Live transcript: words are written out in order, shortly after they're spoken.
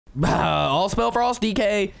All spell frost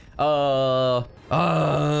DK.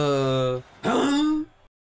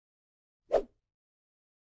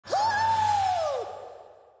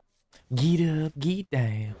 Get up, get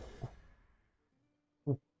down.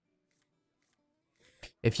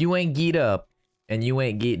 If you ain't get up and you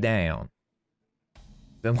ain't get down,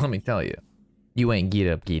 then let me tell you, you ain't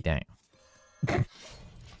get up, get down.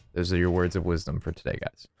 Those are your words of wisdom for today,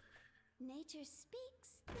 guys. Nature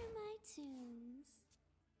speaks through my tunes.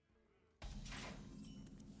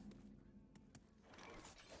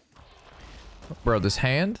 Bro, this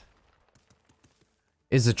hand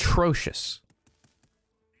is atrocious.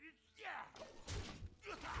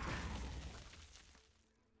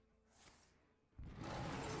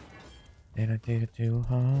 Did I do it too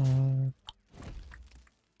hard?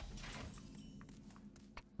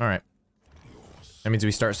 All right. That means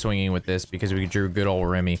we start swinging with this because we drew good old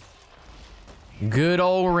Remy. Good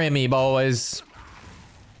old Remy, boys.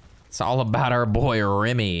 It's all about our boy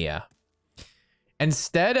Remy.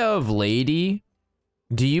 Instead of Lady,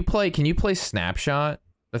 can you play Snapshot?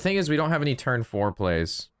 The thing is, we don't have any turn 4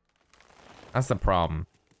 plays. That's the problem.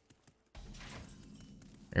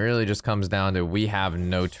 It really just comes down to we have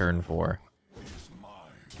no turn 4.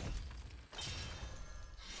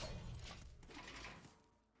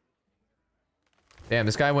 Damn,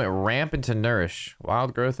 this guy went ramp into Nourish.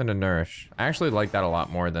 Wild Growth into Nourish. I actually like that a lot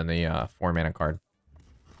more than the 4-mana card.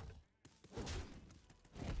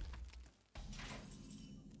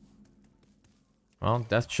 Well,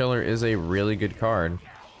 Death Chiller is a really good card.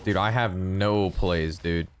 Dude, I have no plays,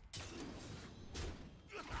 dude.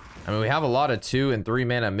 I mean, we have a lot of 2 and 3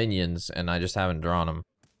 mana minions, and I just haven't drawn them.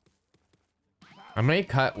 I may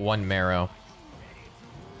cut 1 Marrow.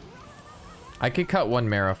 I could cut 1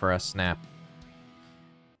 Marrow for a snap.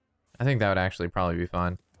 I think that would actually probably be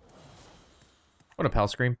fine. What a Pal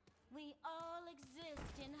Scream. We all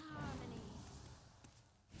exist in harmony.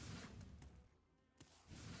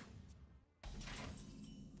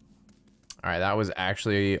 All right, that was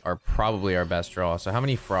actually probably our best draw. So how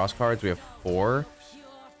many Frost cards? We have 4.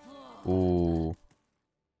 Ooh.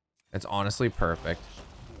 That's honestly perfect.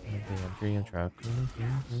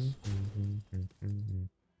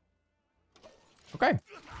 Okay.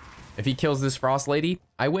 If he kills this Frost Lady,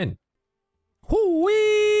 I win.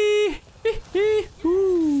 Hoo-wee!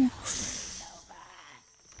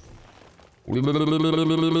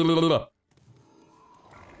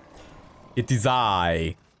 It is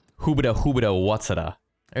I. Hoobada, what's it?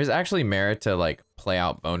 There's actually merit to like play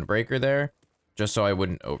out Bonebreaker there, just so I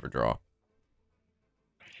wouldn't overdraw.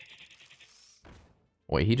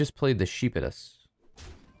 Wait, he just played the Sheepidus.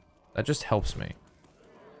 That just helps me.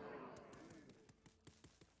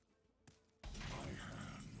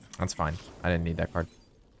 That's fine. I didn't need that card.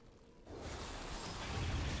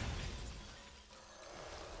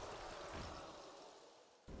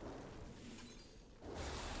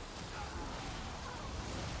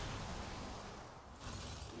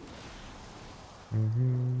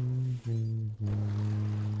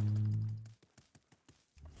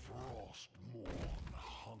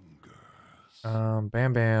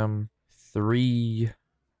 Bam Bam 3.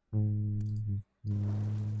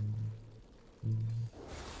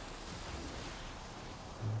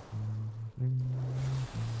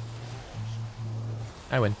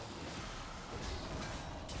 I win.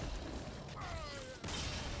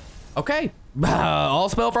 Okay. All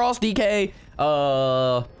spell frost DK.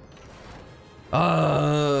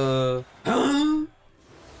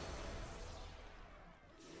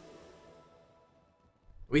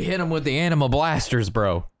 We hit him with the animal blasters,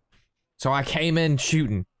 bro. So I came in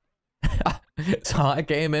shooting. So I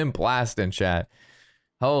came in blasting, chat.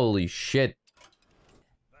 Holy shit.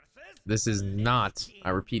 This is not, I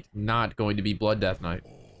repeat, not going to be Blood Death Knight.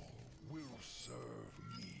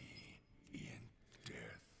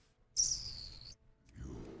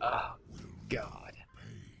 Oh, God.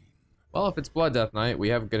 Well, if it's Blood Death Knight, we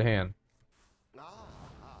have a good hand.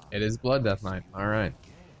 It is Blood Death Knight. All right.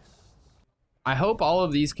 I hope all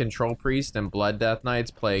of these Control Priest and Blood Death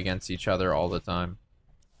Knights play against each other all the time.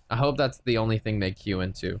 I hope that's the only thing they queue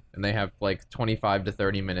into, and they have like 25 to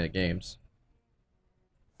 30 minute games.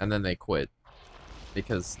 And then they quit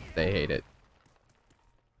because they hate it.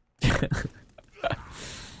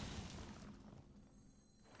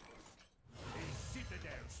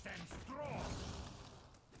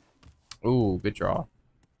 Ooh, good draw.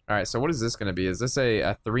 Alright, so what is this going to be? Is this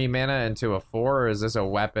a 3 mana into a 4, or is this a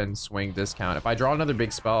weapon swing discount? If I draw another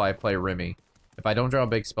big spell, I play Remy. If I don't draw a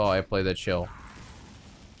big spell, I play the chill.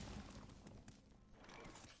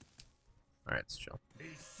 Alright, it's chill.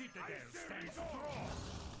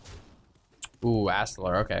 Ooh,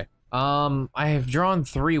 Astler, okay. I have drawn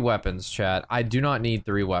 3 weapons, chat. I do not need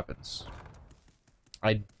 3 weapons.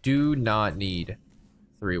 I do not need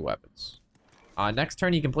 3 weapons. Next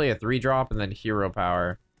turn you can play a 3-drop and then hero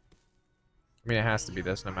power. I mean, it has to be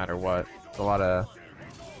this no matter what. It's a lot of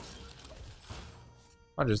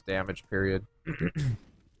just damage, period.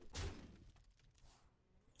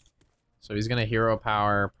 So he's gonna hero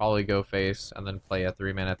power, probably go face, and then play a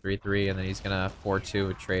 3-mana 3/3, and then he's gonna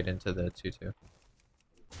 4/2 trade into the 2/2.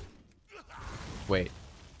 Wait.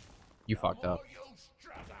 You fucked up.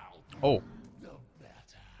 Oh.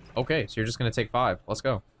 Okay, so you're just gonna take 5. Let's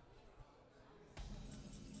go.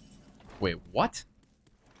 Wait, what?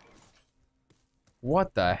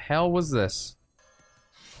 What the hell was this?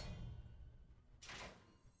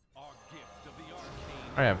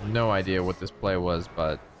 I have no idea what this play was,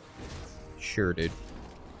 but sure, dude.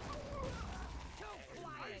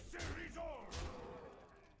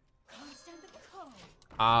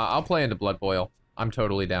 I'll play into Blood Boil. I'm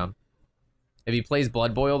totally down. If he plays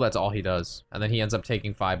Blood Boil, that's all he does. And then he ends up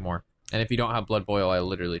taking 5 more. And if you don't have Blood Boil, I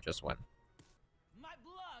literally just win.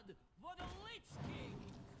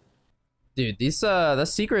 Dude, these that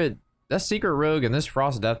secret rogue and this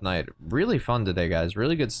Frost Death Knight, really fun today, guys.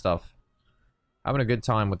 Really good stuff. Having a good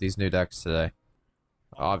time with these new decks today.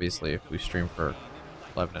 Obviously, if we stream for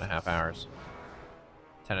 11.5 hours.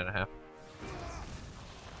 10.5.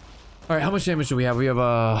 All right, how much damage do we have? We have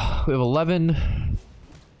 11.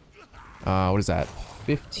 What is that?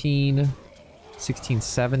 15, 16,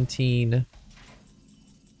 17.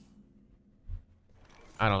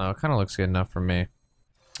 I don't know. It kind of looks good enough for me.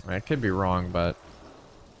 I could be wrong, but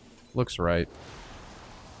looks right.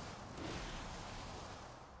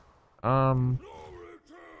 I'm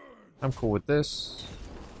cool with this.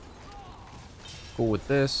 Cool with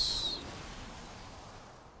this.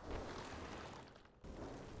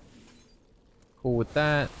 Cool with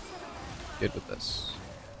that. Good with this.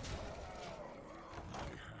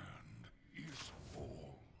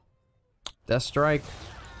 Death Strike.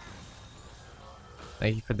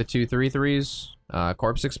 Thank you for the 2 3/3s.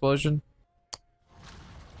 Corpse Explosion.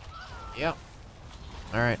 Yep.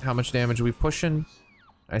 Alright, how much damage are we pushing?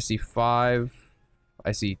 I see 5.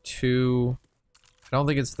 I see 2. I don't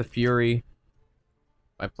think it's the Fury.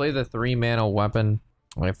 I play the 3-mana weapon.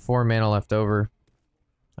 I have 4 mana left over.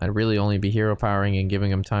 I'd really only be hero powering and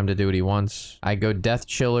giving him time to do what he wants. I go Death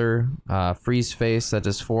Chiller, Freeze Face, that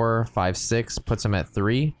does 4, 5, 6, puts him at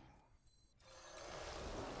 3.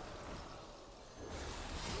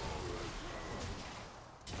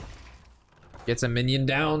 Gets a minion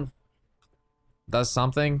down. Does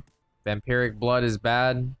something. Vampiric Blood is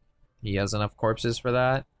bad. He has enough corpses for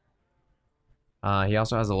that. He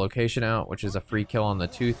also has a location out, which is a free kill on the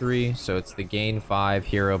 2/3. So it's the gain 5,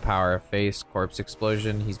 hero power, face, corpse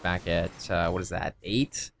explosion. He's back at, what is that,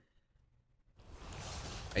 8?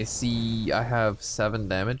 I see I have 7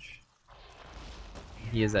 damage.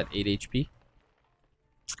 He is at 8 HP.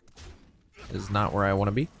 Is not where I want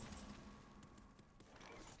to be.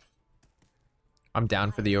 I'm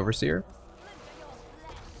down for the Overseer.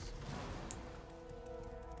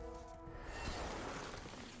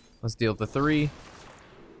 Let's deal the 3.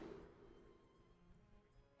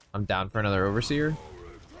 I'm down for another Overseer.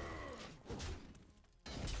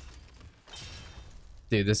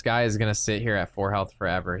 Dude, this guy is gonna sit here at 4 health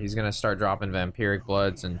forever. He's gonna start dropping Vampiric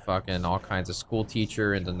Bloods and fucking all kinds of School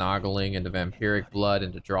Teacher into Noggling, into Vampiric Blood,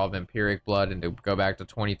 into Draw Vampiric Blood, and to go back to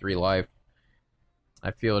 23 life.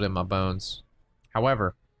 I feel it in my bones.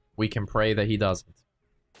 However, we can pray that he doesn't.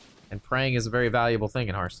 And praying is a very valuable thing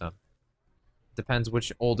in Hearthstone. Depends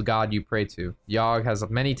which old god you pray to. Yogg has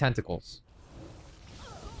many tentacles.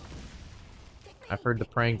 I've heard the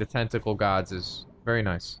praying to tentacle gods is very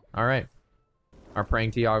nice. Alright. Our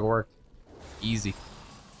praying to Yogg worked. Easy.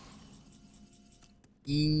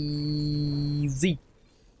 Easy.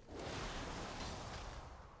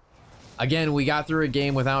 Again, we got through a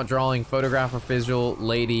game without drawing Photograph of Visual,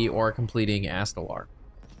 Lady, or completing Astalar.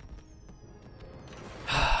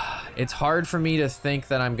 It's hard for me to think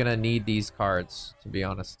that I'm gonna need these cards, to be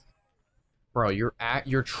honest. Bro,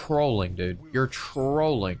 you're trolling, dude. You're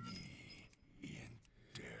trolling.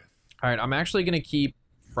 Alright, I'm actually gonna keep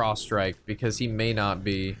Frost Strike because he may not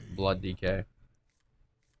be Blood DK.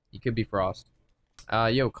 He could be Frost.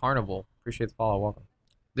 Yo, Carnival. Appreciate the follow. Welcome.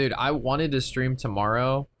 Dude, I wanted to stream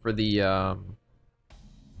tomorrow for the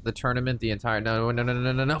tournament, the entire...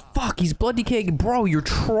 No. Fuck, he's Blood DK. Bro, you're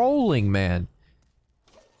trolling, man.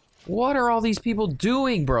 What are all these people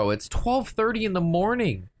doing, bro? It's 12:30 in the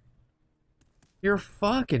morning. You're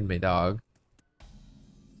fucking me, dog.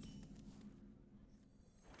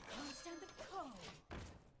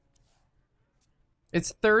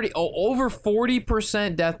 It's 30, oh, over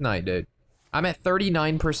 40% Death Knight, dude. I'm at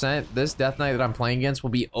 39%. This Death Knight that I'm playing against will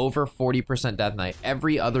be over 40% Death Knight.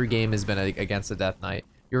 Every other game has been against a Death Knight.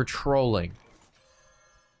 You're trolling.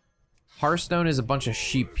 Hearthstone is a bunch of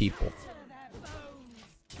sheep people.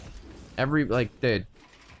 Every, like, dude,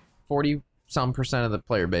 40-some% of the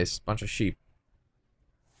player base, bunch of sheep.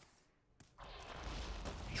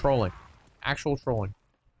 Trolling. Actual trolling.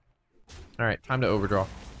 Alright, time to overdraw.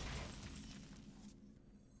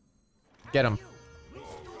 Get him.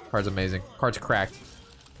 Card's amazing. Card's cracked.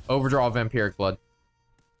 Overdraw Vampiric Blood.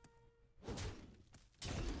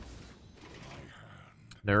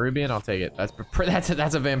 Nerubian, I'll take it. That's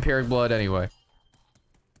a Vampiric Blood anyway.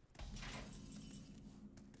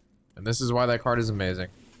 And this is why that card is amazing.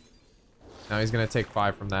 Now he's gonna take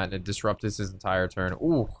 5 from that and it disrupts his entire turn.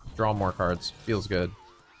 Ooh, draw more cards. Feels good.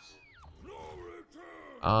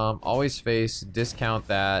 Always face, discount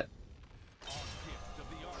that.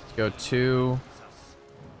 Let's go 2.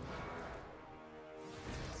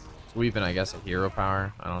 It's weaving, I guess, a hero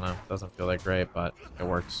power. I don't know. Doesn't feel that great, but it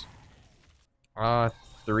works.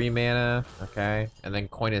 3 mana. Okay. And then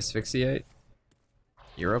coin asphyxiate.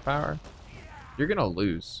 Hero power. You're gonna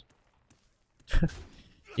lose.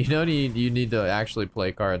 You know you need to actually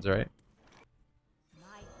play cards, right?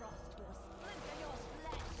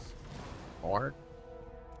 More?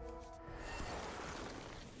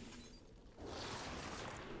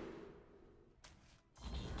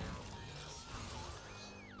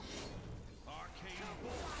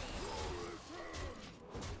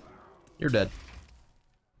 You're dead.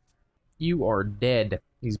 You are dead.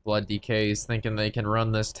 These blood DKs thinking they can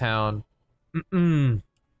run this town. Mm-mm.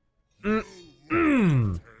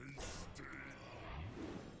 Mm-mm.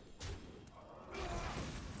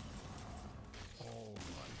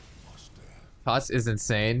 Fuss is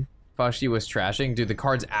insane. Fushy was trashing. Dude, the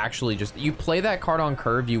card's actually just... You play that card on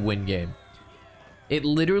curve, you win game. It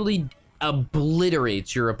literally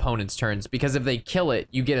obliterates your opponent's turns, because if they kill it,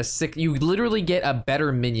 you get a sick... You literally get a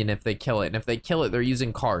better minion if they kill it, and if they kill it, they're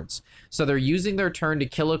using cards. So they're using their turn to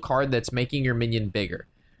kill a card that's making your minion bigger.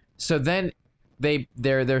 So then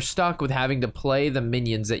they're stuck with having to play the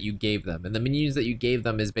minions that you gave them, and the minions that you gave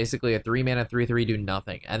them is basically a 3-mana 3/3 do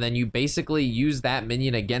nothing, and then you basically use that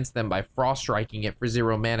minion against them by frost striking it for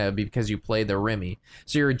 0 mana because you play the Remy.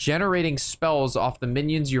 So you're generating spells off the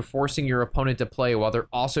minions you're forcing your opponent to play while they're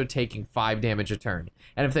also taking 5 damage a turn.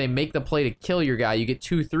 And if they make the play to kill your guy, you get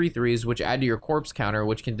 2 3/3s which add to your corpse counter,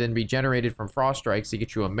 which can then be generated from frost strikes to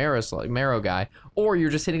get you a marrow guy, or you're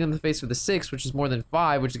just hitting them in the face with a 6, which is more than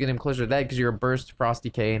 5, which is getting him closer to that because you're a burst frost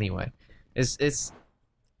decay anyway. It's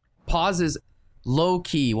Pause is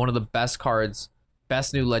low-key one of the best cards,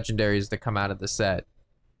 best new legendaries to come out of the set.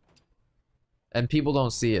 And people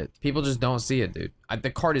don't see it. People just don't see it, dude.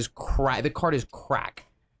 The card is crack.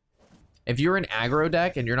 If you're an aggro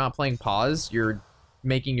deck and you're not playing Pause, you're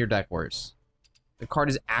making your deck worse. The card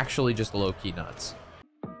is actually just low-key nuts.